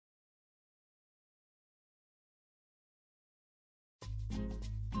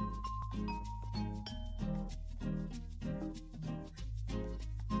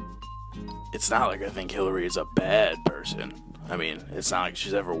It's not like I think Hillary is a bad person. I mean, it's not like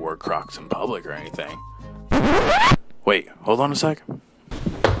she's ever wore Crocs in public or anything. Wait, hold on a sec.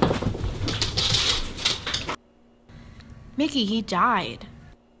 Mickey, he died.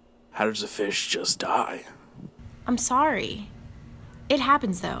 How does a fish just die? I'm sorry. It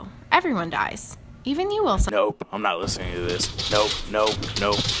happens, though. Everyone dies. Even you will. Nope, I'm not listening to this. Nope, nope,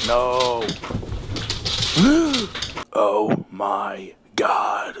 nope, no. Oh my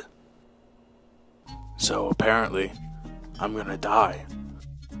God. So apparently, I'm gonna die.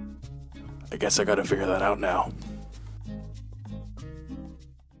 I guess I gotta figure that out now.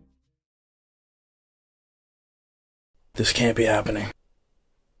 This can't be happening.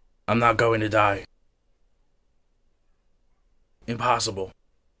 I'm not going to die. Impossible.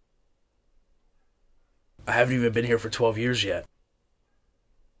 I haven't even been here for 12 years yet.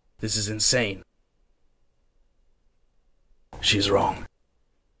 This is insane. She's wrong.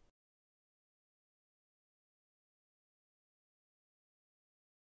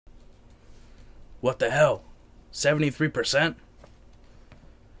 What the hell? 73%?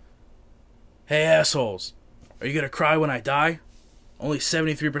 Hey assholes, are you gonna cry when I die? Only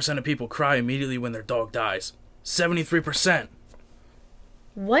 73% of people cry immediately when their dog dies. 73%!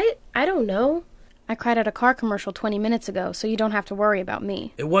 What? I don't know. I cried at a car commercial 20 minutes ago, so you don't have to worry about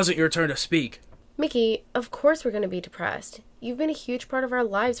me. It wasn't your turn to speak. Mickey, of course we're going to be depressed. You've been a huge part of our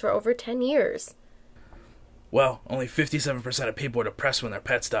lives for over 10 years. Well, only 57% of people are depressed when their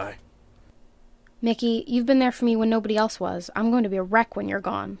pets die. Mickey, you've been there for me when nobody else was. I'm going to be a wreck when you're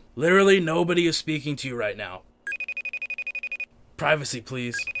gone. Literally nobody is speaking to you right now. Privacy,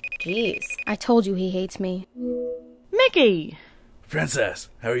 please. Jeez. I told you he hates me. Mickey! Princess,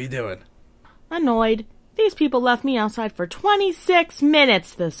 how are you doing? Annoyed. These people left me outside for 26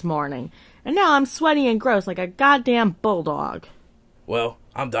 minutes this morning, and now I'm sweaty and gross like a goddamn bulldog. Well,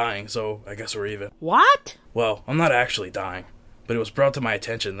 I'm dying, so I guess we're even. What? Well, I'm not actually dying, but it was brought to my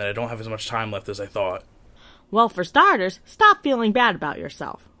attention that I don't have as much time left as I thought. Well, for starters, stop feeling bad about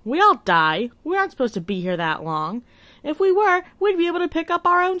yourself. We all die. We aren't supposed to be here that long. If we were, we'd be able to pick up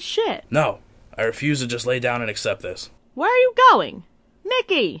our own shit. No, I refuse to just lay down and accept this. Where are you going?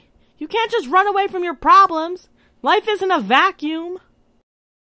 Mickey, you can't just run away from your problems. Life isn't a vacuum.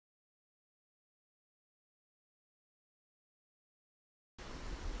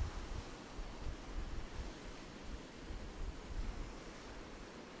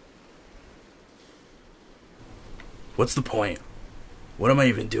 What's the point? What am I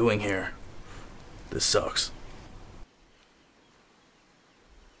even doing here? This sucks.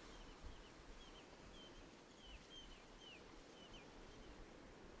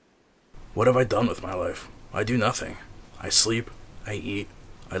 What have I done with my life? I do nothing. I sleep, I eat,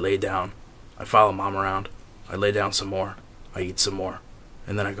 I lay down, I follow mom around, I lay down some more, I eat some more,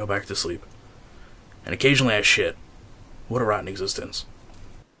 and then I go back to sleep. And occasionally I shit. What a rotten existence.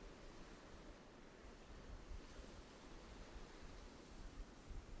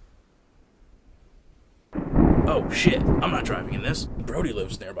 Oh shit, I'm not driving in this. Brody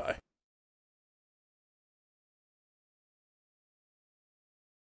lives nearby.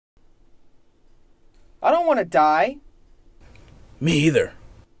 I don't want to die. Me either.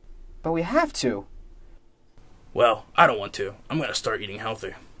 But we have to. Well, I don't want to. I'm gonna start eating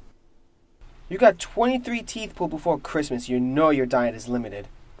healthy. You got 23 teeth pulled before Christmas. You know your diet is limited.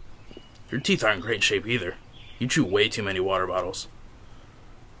 Your teeth aren't in great shape either. You chew way too many water bottles.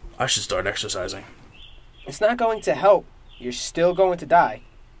 I should start exercising. It's not going to help. You're still going to die.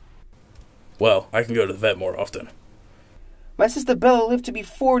 Well, I can go to the vet more often. My sister Bella lived to be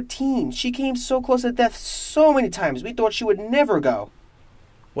 14. She came so close to death so many times. We thought she would never go.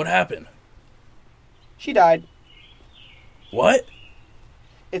 What happened? She died. What?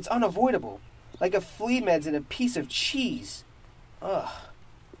 It's unavoidable. Like a flea med's in a piece of cheese. Ugh.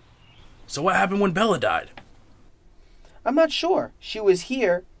 So what happened when Bella died? I'm not sure. She was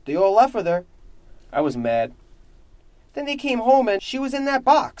here. They all left with her. I was mad. Then they came home and she was in that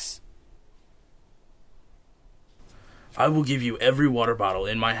box. I will give you every water bottle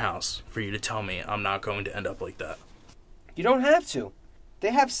in my house for you to tell me I'm not going to end up like that. You don't have to.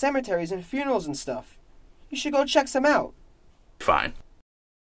 They have cemeteries and funerals and stuff. You should go check some out. Fine.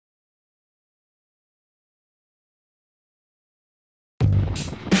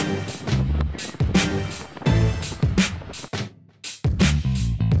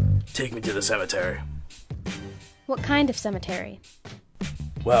 Take me to the cemetery. What kind of cemetery?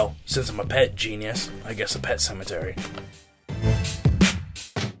 Well, since I'm a pet genius, I guess a pet cemetery.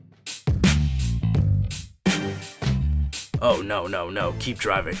 Oh, no. Keep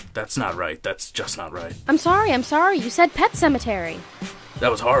driving. That's not right. That's just not right. I'm sorry. You said pet cemetery. That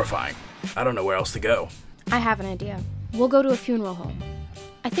was horrifying. I don't know where else to go. I have an idea. We'll go to a funeral home.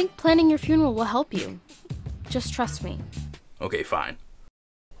 I think planning your funeral will help you. Just trust me. Okay, fine.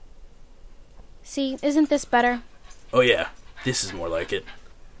 See, isn't this better? Oh yeah, this is more like it.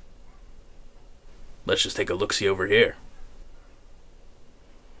 Let's just take a look-see over here.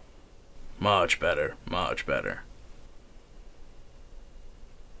 Much better, much better.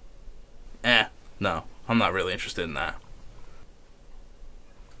 No, I'm not really interested in that.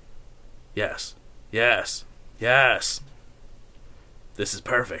 Yes, yes, yes. This is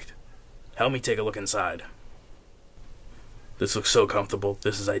perfect. Help me take a look inside. This looks so comfortable.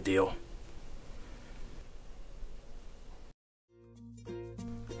 This is ideal.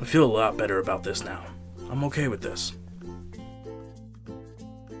 I feel a lot better about this now. I'm okay with this.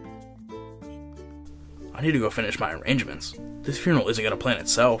 I need to go finish my arrangements. This funeral isn't going to plan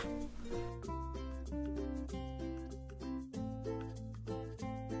itself.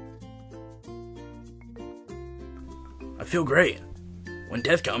 I feel great. When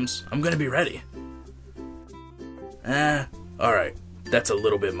death comes, I'm going to be ready. Alright. That's a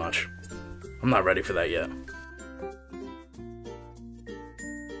little bit much. I'm not ready for that yet.